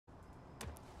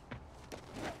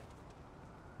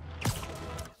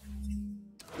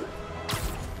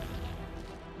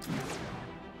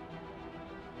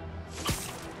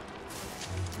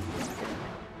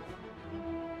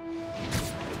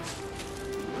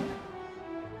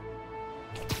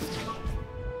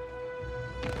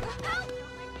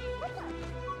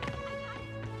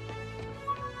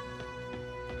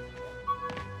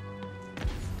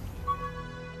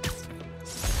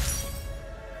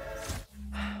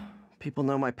People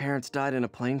know my parents died in a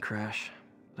plane crash,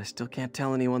 but I still can't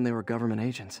tell anyone they were government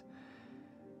agents.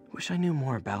 Wish I knew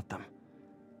more about them.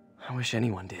 I wish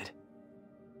anyone did.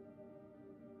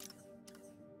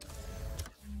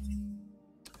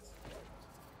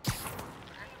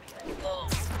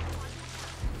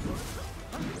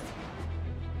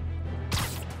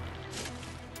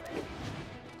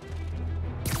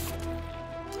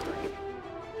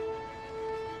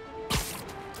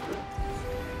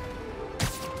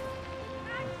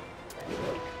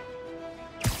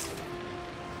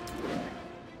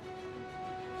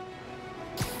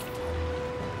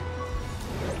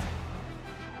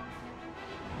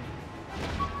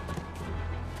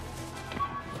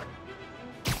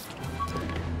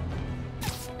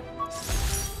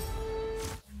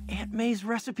 Aunt May's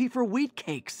recipe for wheat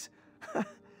cakes.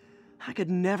 I could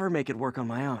never make it work on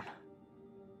my own.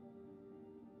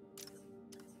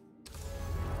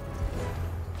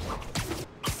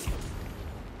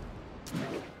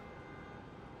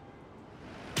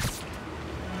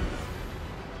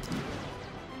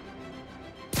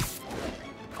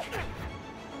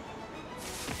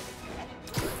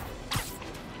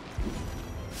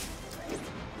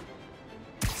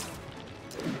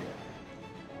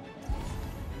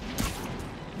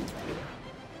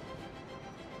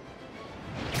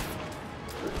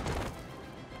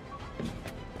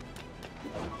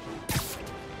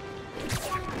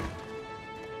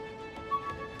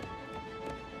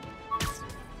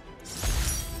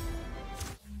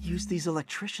 Used these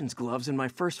electrician's gloves in my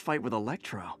first fight with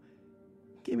Electro.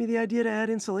 Gave me the idea to add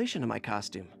insulation to my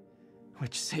costume,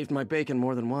 which saved my bacon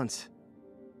more than once.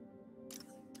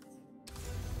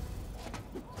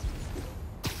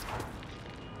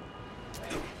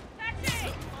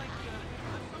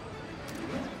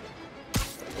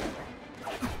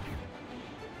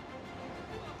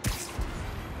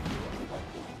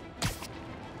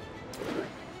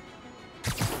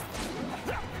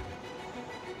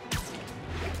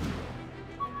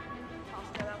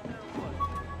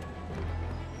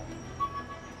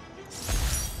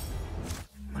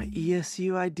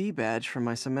 ESU ID badge from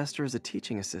my semester as a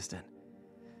teaching assistant.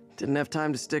 Didn't have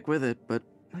time to stick with it, but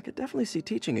I could definitely see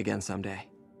teaching again someday.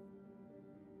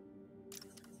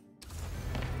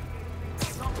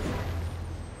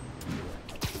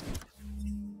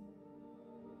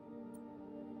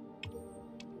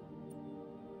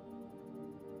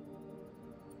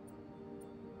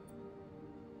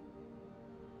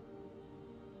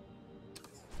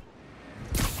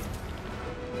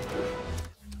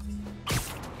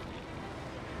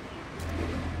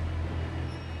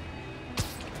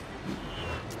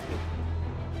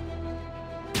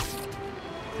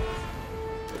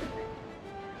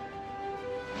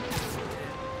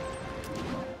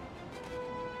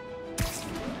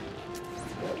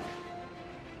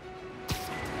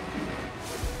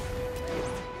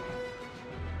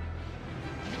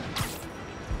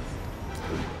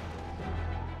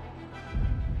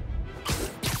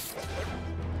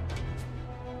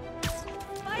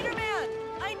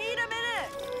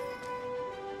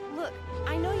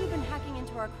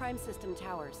 Our crime system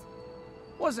towers.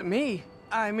 Wasn't me.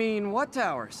 I mean, what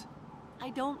towers? I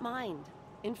don't mind.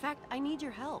 In fact, I need your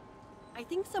help. I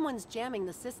think someone's jamming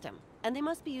the system, and they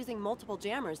must be using multiple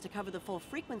jammers to cover the full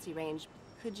frequency range.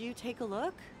 Could you take a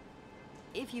look?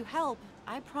 If you help,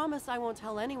 I promise I won't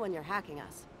tell anyone you're hacking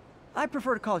us. I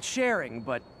prefer to call it sharing,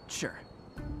 but sure.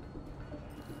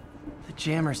 The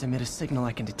jammers emit a signal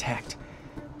I can detect.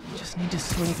 Just need to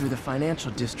swing through the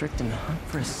financial district and hunt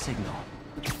for a signal.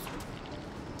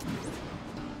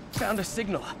 Found a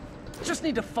signal. Just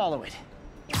need to follow it.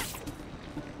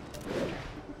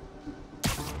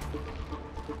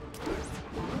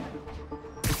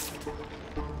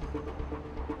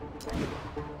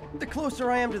 The closer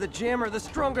I am to the jammer, the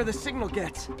stronger the signal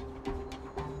gets.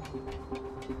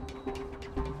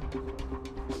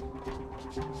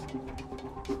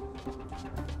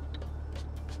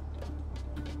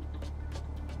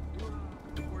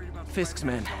 Fisk's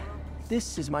men.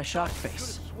 This is my shock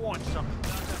face.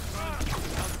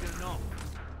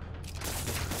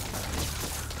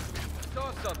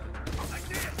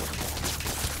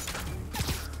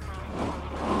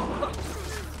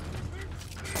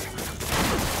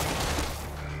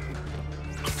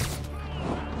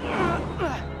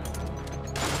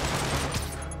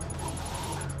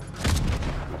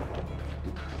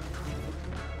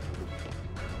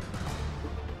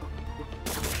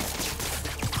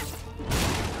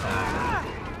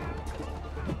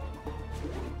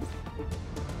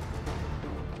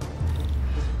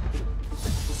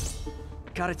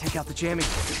 Gotta take out the jamming.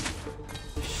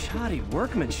 Shoddy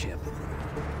workmanship.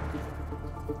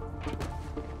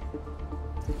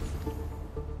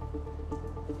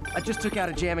 I just took out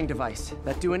a jamming device.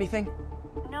 That do anything?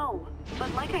 No,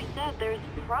 but like I said, there's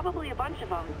probably a bunch of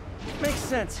them. Makes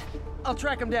sense. I'll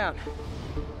track them down.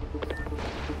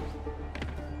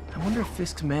 I wonder if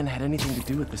Fisk's men had anything to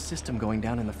do with the system going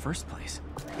down in the first place.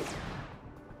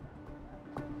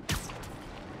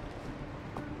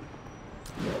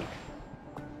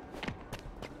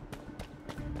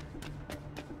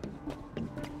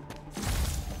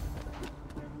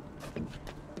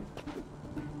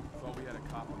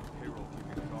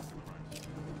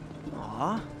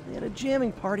 Aw, they had a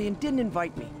jamming party and didn't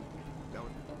invite me.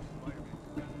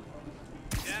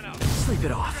 Sleep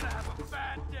it off.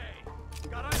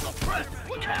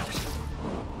 Look out!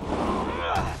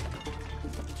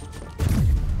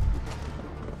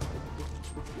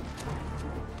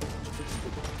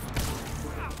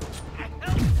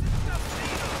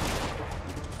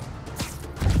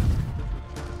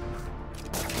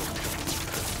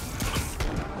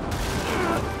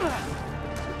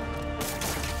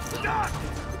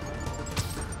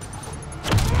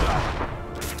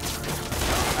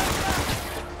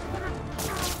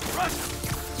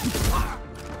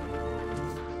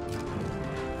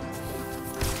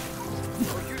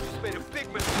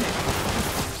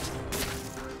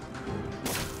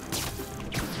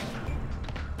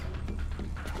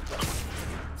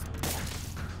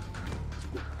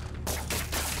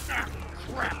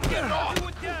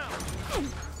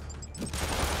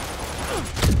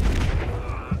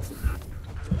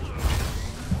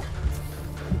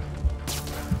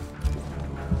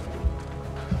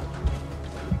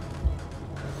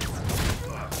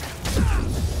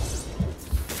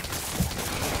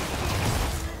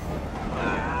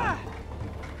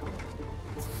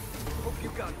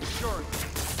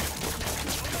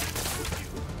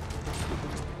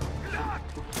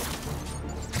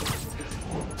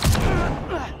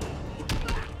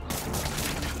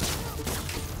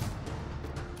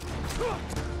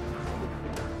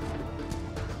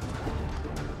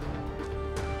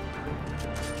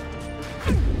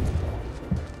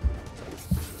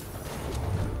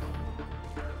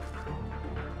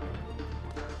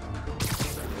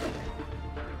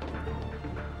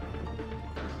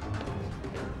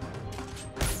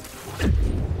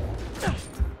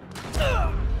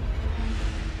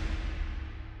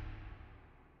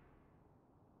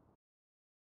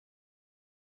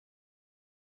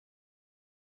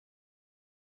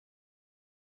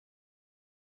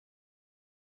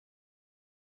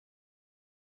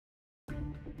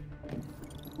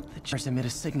 The jammers emit a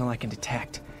signal I can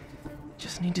detect.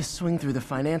 Just need to swing through the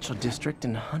financial district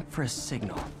and hunt for a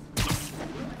signal.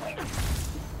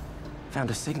 Found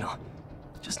a signal.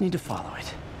 Just need to follow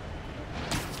it.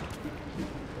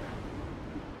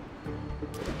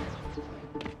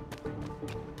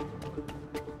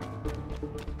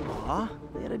 Aw,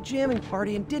 they had a jamming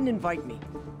party and didn't invite me.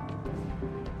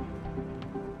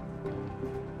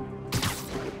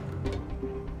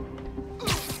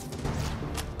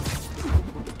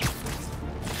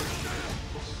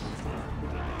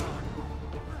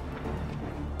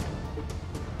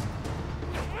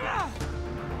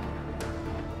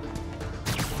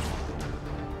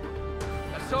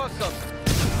 Saw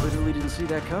something. Literally didn't see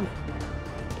that coming.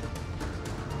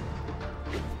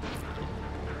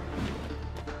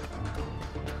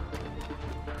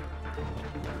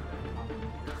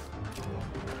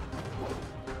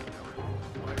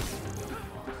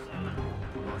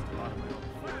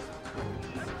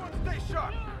 Stay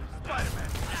sharp! Spiderman!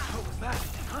 What was that?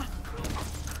 Huh?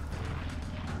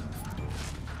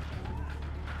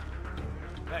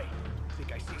 Hey, I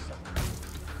think I see something.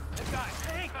 Hey guys,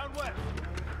 hey! Found web!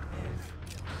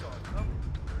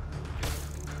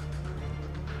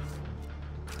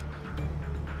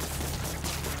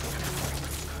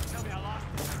 Tell me I lost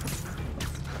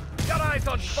it. Got eyes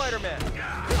on Spiderman! End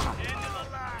of the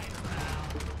line!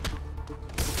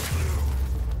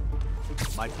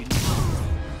 Might be.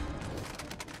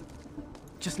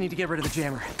 Just need to get rid of the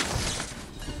jammer.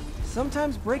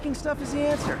 Sometimes breaking stuff is the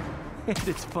answer. And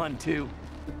it's fun, too.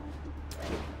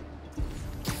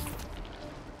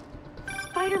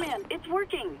 Spider-Man, it's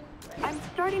working. I'm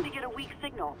starting to get a weak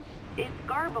signal. It's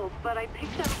garbled, but I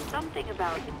picked up something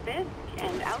about Fisk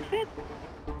and outfits.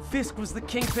 Fisk was the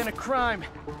kingpin of crime,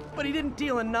 but he didn't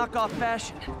deal in knockoff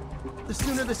fashion. The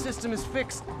sooner the system is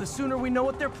fixed, the sooner we know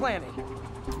what they're planning.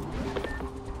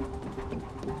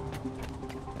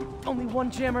 Only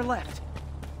one jammer left.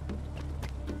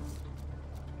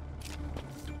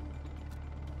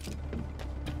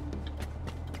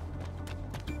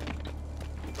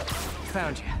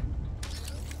 Found you.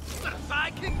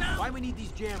 Sidekick now? Why we need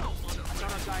these jammers? Got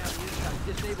our guy on the inside.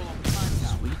 Disable them. Time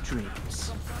now. Sweet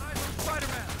dreams.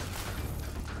 Spiderman!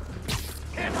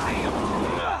 Can't see him!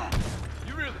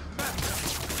 You really messed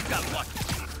up. You got lucky.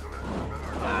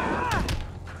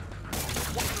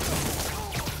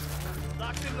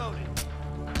 Locked and loaded.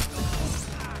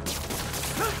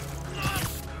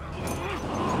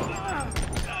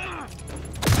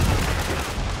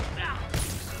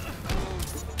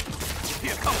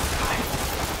 Here, come on.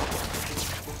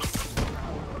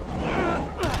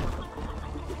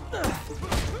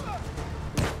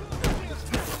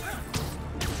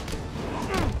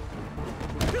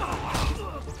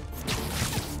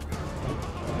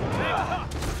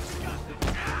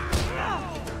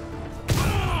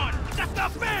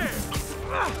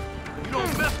 You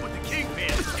don't mess with the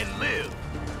Kingpin and live.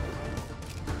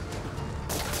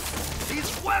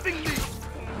 He's webbing me.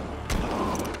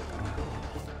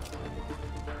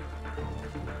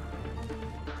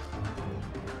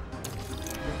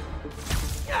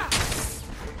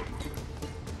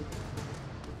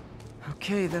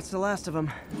 Okay, that's the last of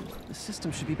them. The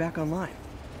system should be back online.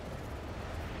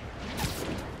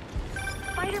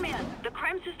 Spider-Man, the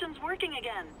crime system's working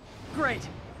again. Great!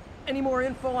 Any more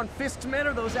info on Fisk's men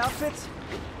or those outfits?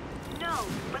 No,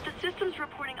 but the system's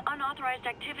reporting unauthorized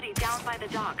activity down by the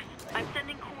docks. I'm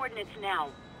sending coordinates now.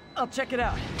 I'll check it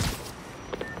out.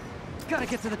 Gotta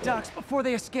get to the docks before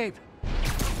they escape.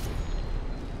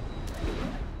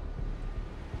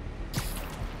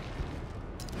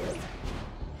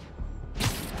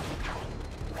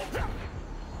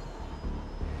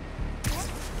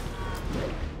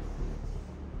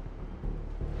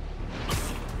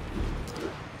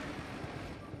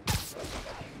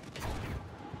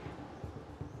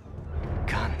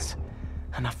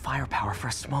 Enough firepower for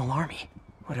a small army.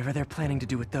 Whatever they're planning to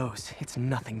do with those, it's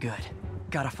nothing good.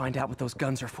 Gotta find out what those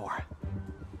guns are for.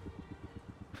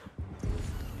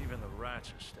 Even the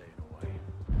rats are staying away.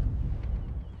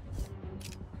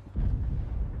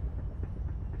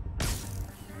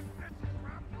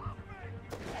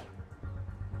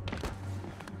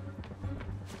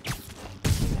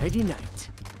 Nighty night.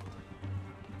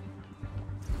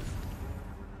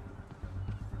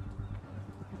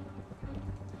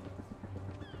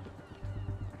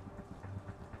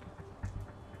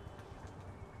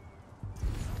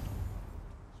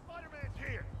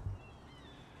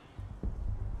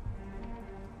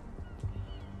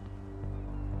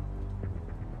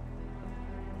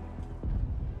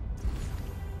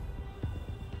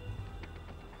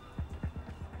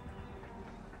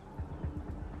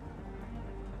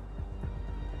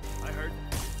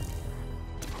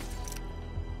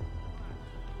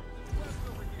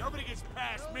 Nobody gets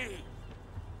past me.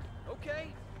 Okay.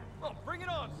 Well, bring it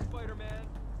on, Spider-Man.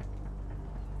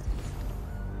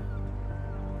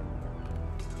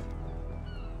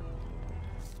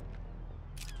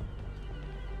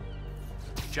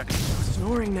 Check it.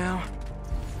 Snoring now.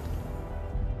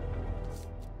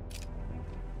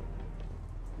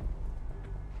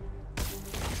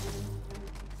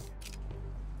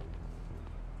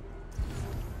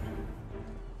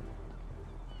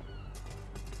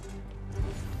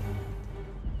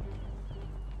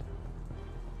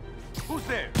 Who's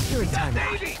there? You're in time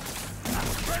now.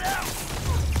 Spread out!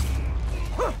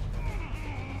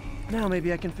 Now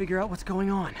maybe I can figure out what's going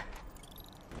on.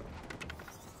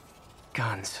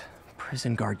 Guns,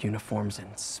 prison guard uniforms,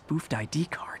 and spoofed ID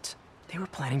cards. They were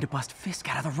planning to bust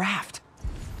Fisk out of the raft.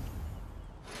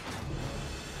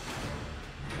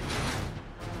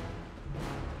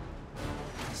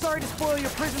 Sorry to spoil your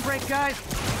prison break, guys.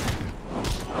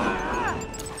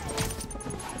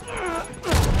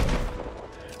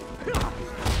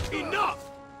 Enough!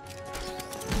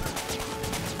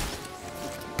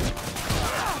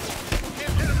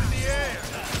 Can't hit him in the air!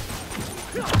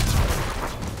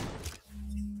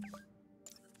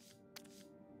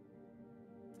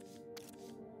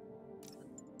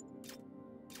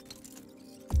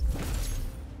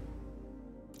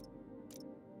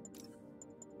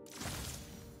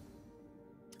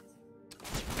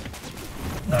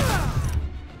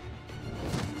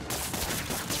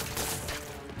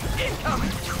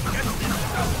 Incoming!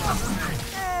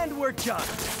 And we're done.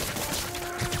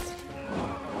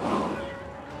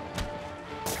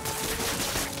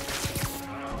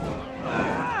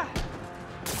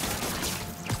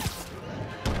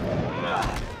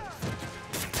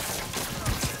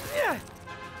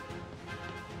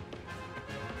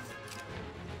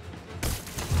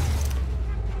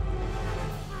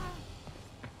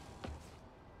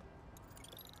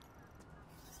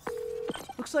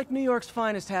 Looks like New York's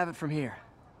finest have it from here.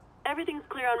 Everything's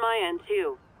clear on my end,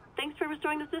 too. Thanks for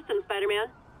restoring the system, Spider-Man.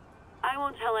 I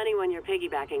won't tell anyone you're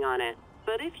piggybacking on it,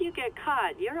 but if you get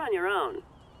caught, you're on your own.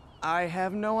 I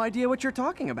have no idea what you're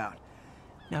talking about.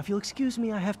 Now, if you'll excuse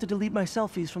me, I have to delete my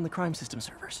selfies from the crime system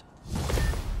servers.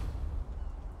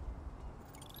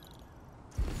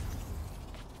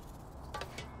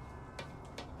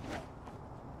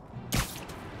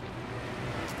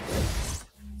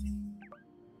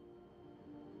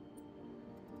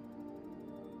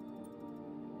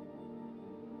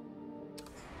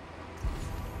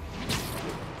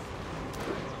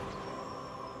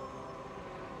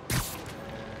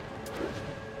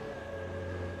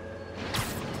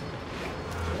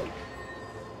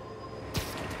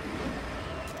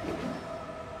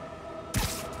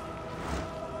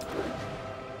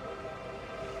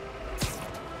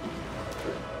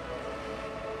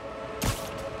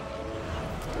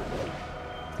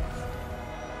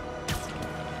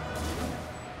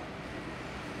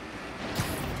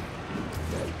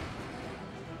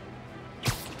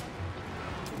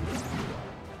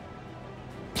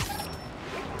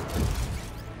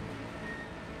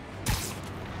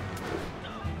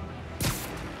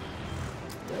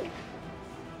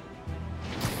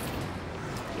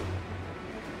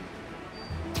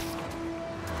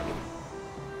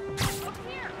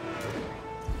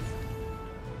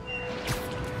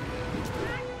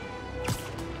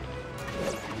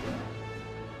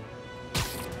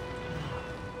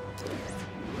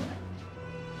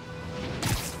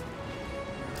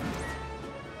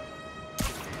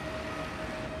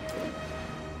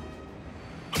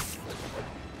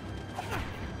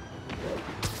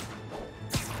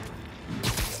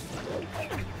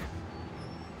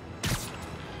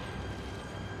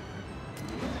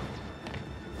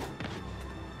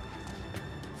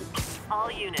 All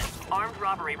units, armed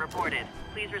robbery reported.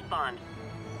 Please respond.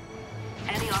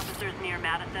 Any officers near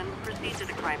Madison, proceed to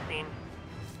the crime scene.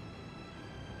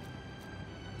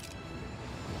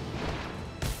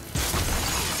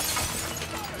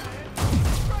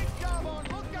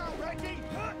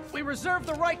 We reserve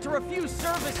the right to refuse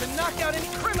service and knock out any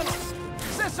criminals.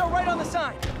 Says so right on the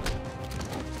sign.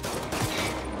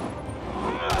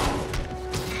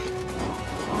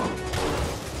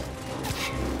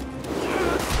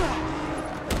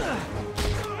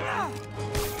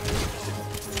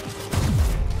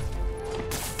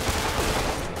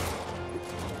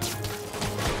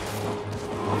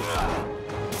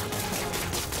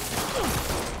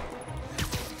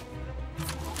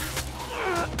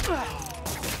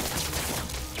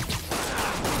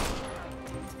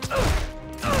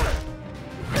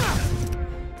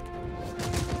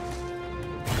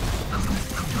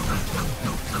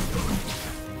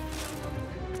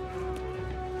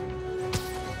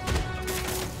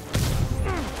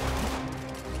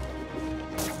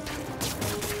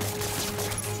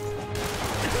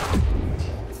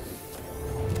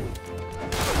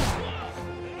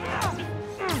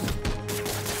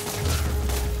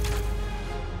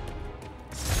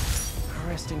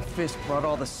 Fist brought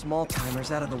all the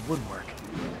small-timers out of the woodwork.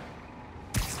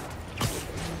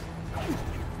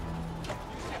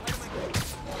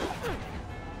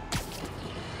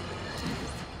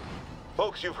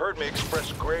 Folks, you've heard me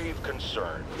express grave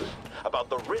concerns about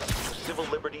the risk to civil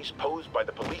liberties posed by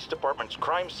the police department's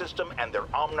crime system and their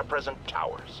omnipresent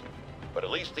towers. But at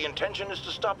least the intention is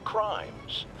to stop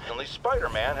crimes. Only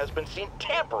Spider-Man has been seen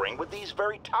tampering with these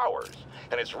very towers.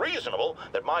 And it's reasonable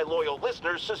that my loyal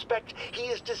listeners suspect he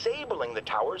is disabling the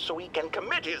towers so he can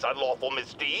commit his unlawful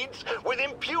misdeeds with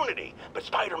impunity. But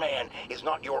Spider-Man is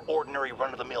not your ordinary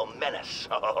run-of-the-mill menace.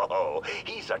 Oh,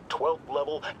 he's a 12th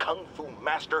level Kung Fu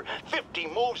master, 50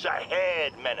 moves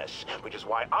ahead menace. Which is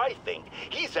why I think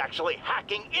he's actually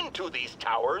hacking into these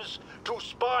towers to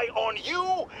spy on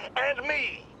you and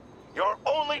me. Your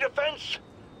only defense?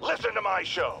 Listen to my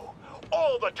show.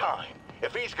 All the time.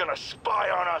 If he's gonna spy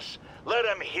on us, let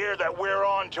him hear that we're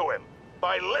on to him.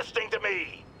 By listening to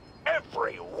me.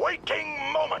 Every waking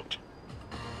moment.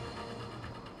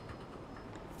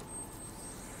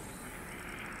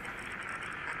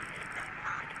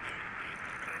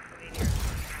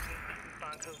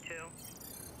 Bonko 2.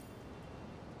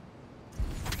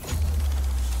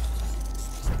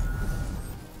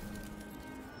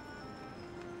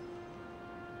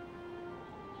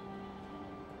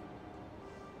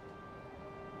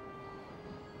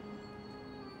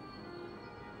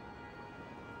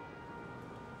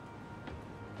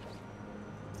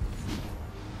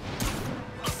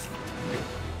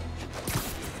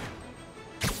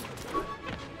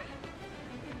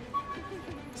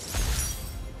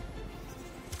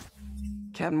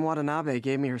 Captain Watanabe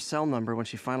gave me her cell number when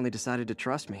she finally decided to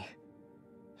trust me.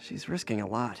 She's risking a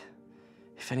lot.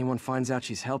 If anyone finds out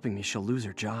she's helping me, she'll lose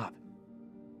her job.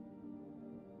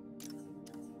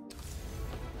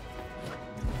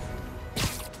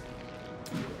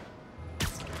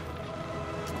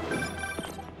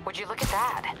 Would you look at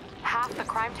that? Half the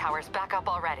crime tower's back up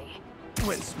already.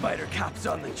 When Spider Cop's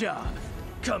on the job,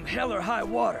 come hell or high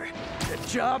water, the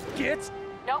job gets...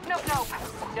 Nope, nope, nope.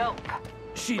 Nope.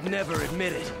 She'd never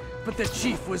admit it, but the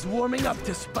chief was warming up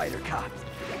to Spider Cop.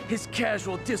 His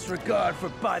casual disregard for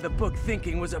by-the-book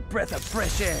thinking was a breath of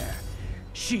fresh air.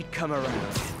 She'd come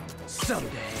around someday.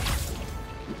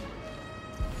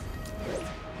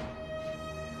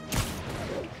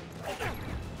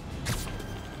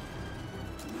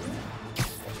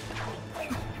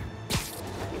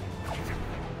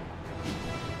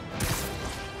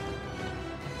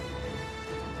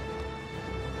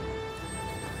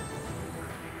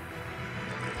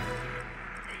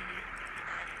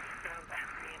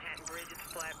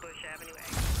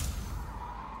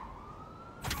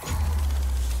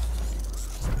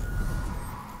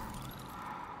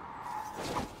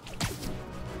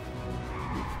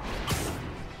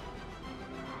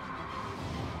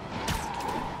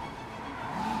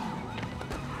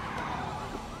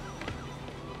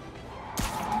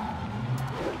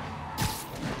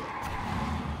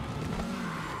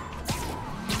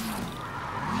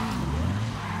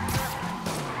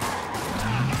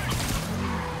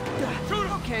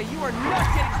 Okay, you are not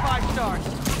getting 5 stars.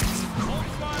 Hold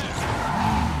fire.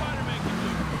 Spider-Man can do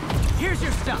it. Here's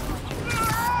your stuff.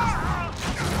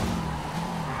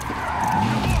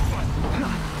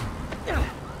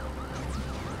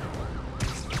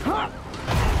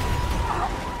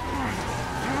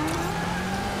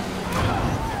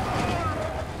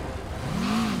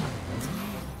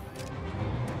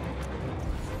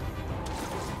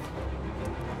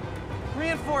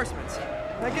 Reinforcements.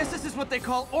 I guess this is what they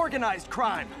call organized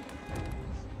crime.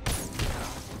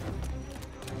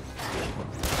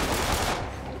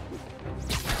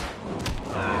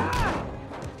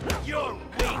 You're weak.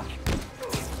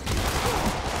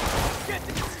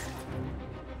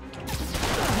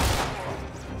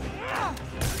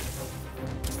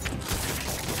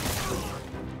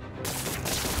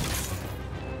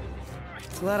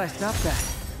 Glad I stopped that.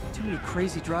 Too many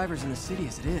crazy drivers in the city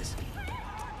as it is.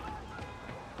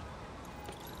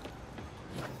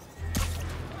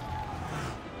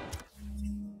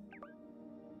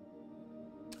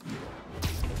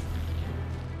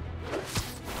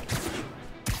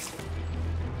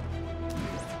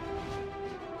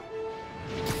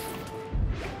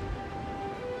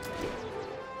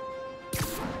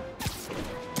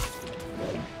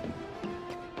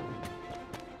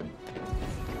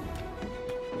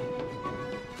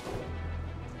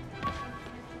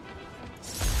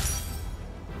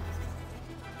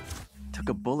 Took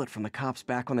a bullet from the cops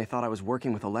back when they thought I was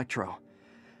working with Electro.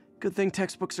 Good thing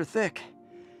textbooks are thick.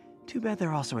 Too bad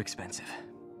they're also expensive.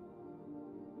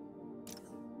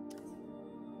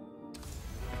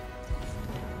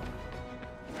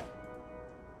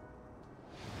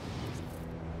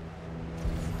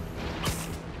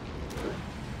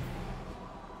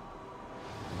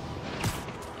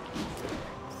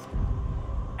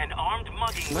 An armed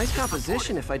mugging. Nice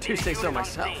composition, if I do say so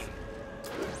myself.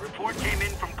 Report came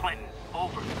in from Clinton.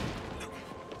 Over.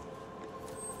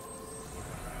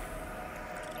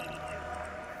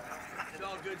 It's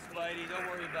all good, Spidey. Don't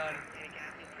worry about it.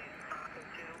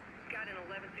 Got an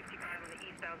 1165 on the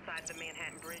eastbound side of the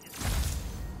Manhattan Bridge.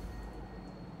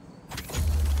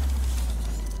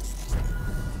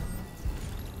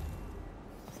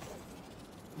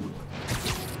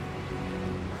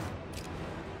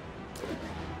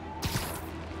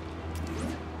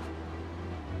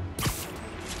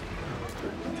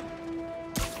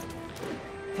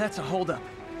 That's a holdup.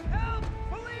 Help!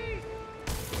 Police!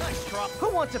 Nice drop. Who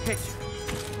wants a picture?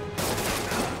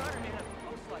 Spider-Man has a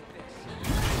post like this.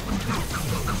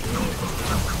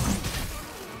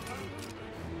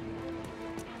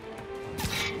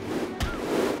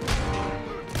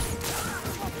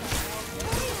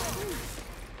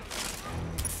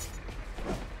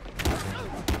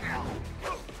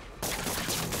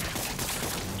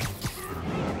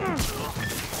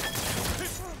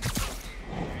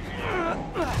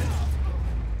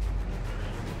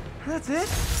 That's it?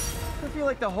 I feel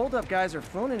like the holdup guys are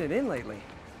phoning it in lately.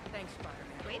 Thanks,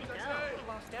 Spider-Man. Way to go. We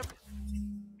lost everything.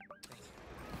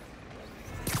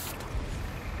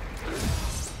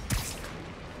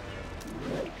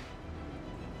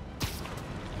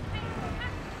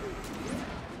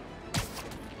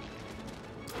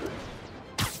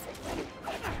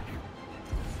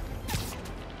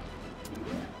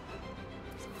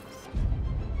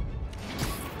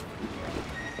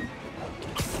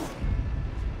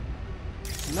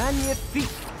 Magnifique!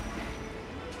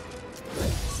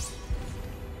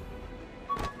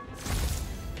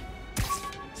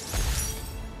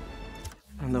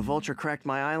 When the vulture cracked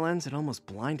my eye lens, it almost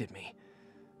blinded me.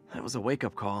 That was a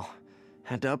wake-up call.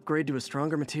 Had to upgrade to a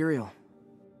stronger material.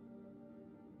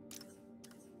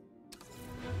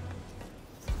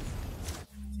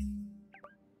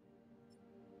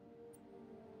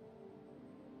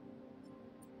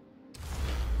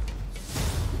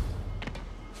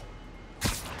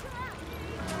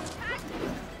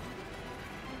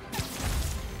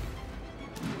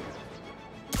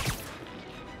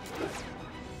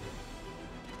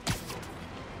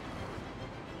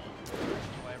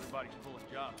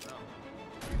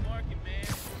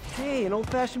 Hey, an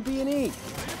old-fashioned B&E.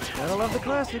 Gotta love the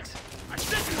classics.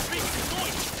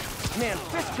 Man,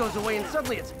 Fisk goes away and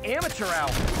suddenly it's amateur hour.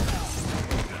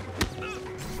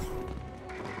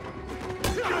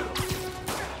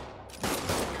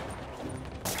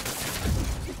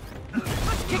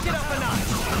 Let's kick it up a notch.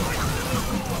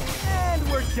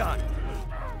 And we're done.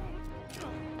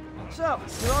 So,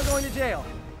 you're all going to jail,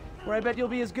 where I bet you'll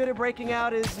be as good at breaking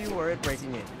out as you were at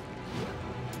breaking in.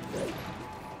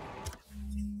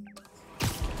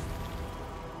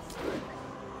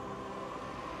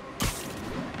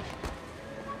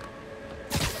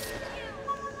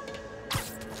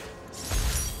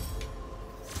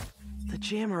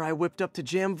 Jammer I whipped up to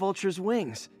jam Vulture's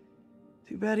wings.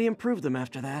 Too bad he improved them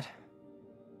after that.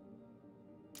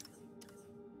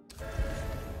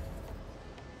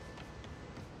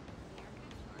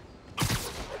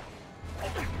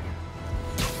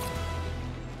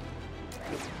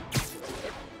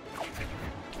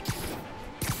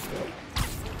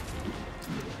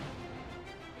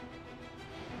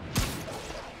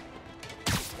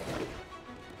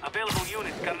 Available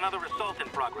units got another assault in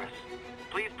progress.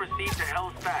 Please proceed to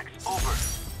Hell's Facts. Over.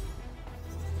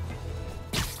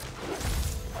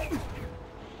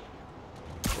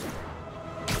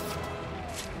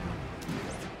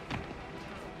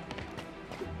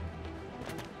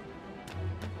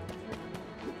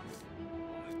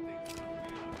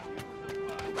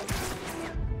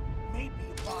 Maybe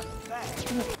about that.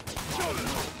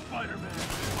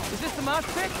 Spiderman. Is this the mosh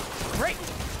pit? Great!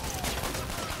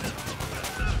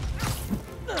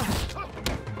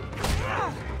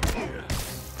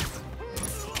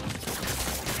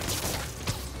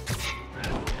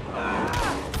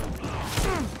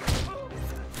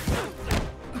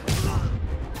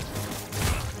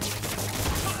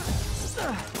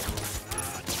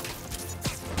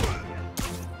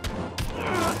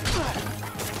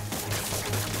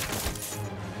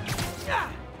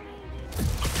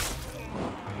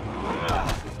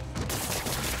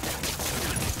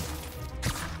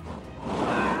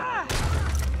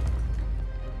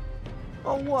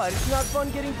 Oh what, it's not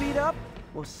fun getting beat up?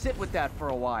 We'll sit with that for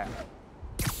a while.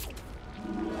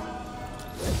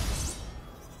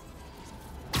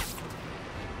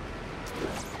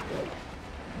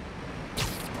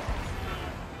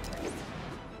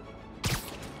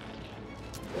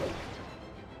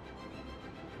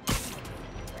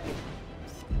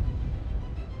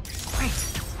 Great!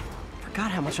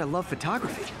 Forgot how much I love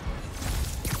photography.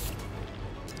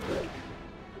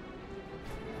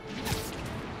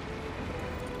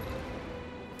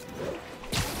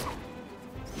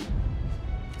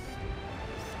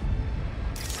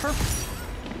 Perfect.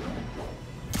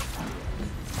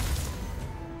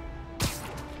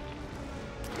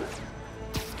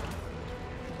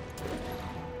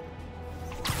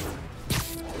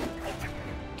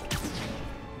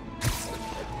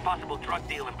 Possible drug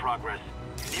deal in progress.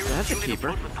 Nearest That's a unit keeper.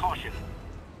 approach with caution.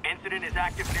 Incident is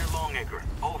active near Longacre.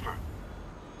 Over.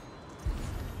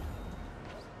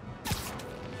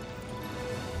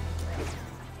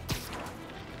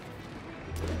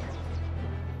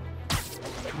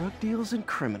 Drug deals and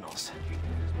criminals.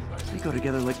 They go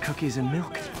together like cookies and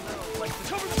milk.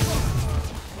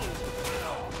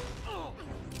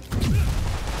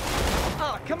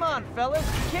 Oh, come on, fellas.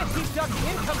 You can't keep ducking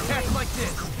income tax like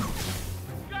this.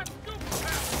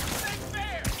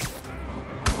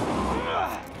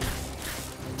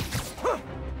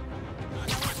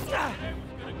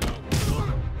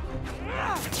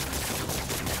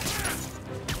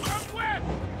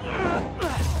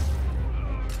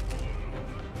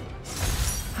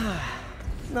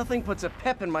 Nothing puts a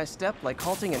pep in my step like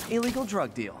halting an illegal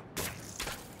drug deal.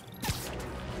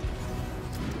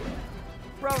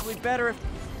 Probably better if...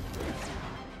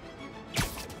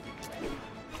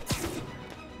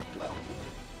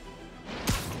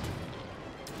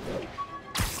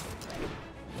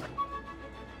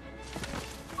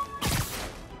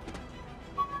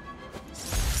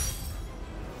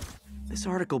 This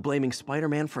article blaming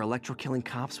Spider-Man for electro-killing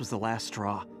cops was the last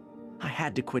straw. I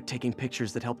had to quit taking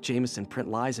pictures that helped Jameson print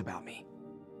lies about me.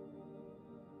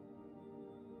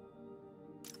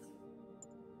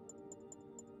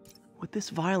 With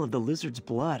this vial of the lizard's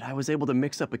blood, I was able to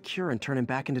mix up a cure and turn him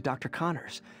back into Dr.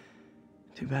 Connors.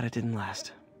 Too bad it didn't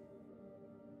last.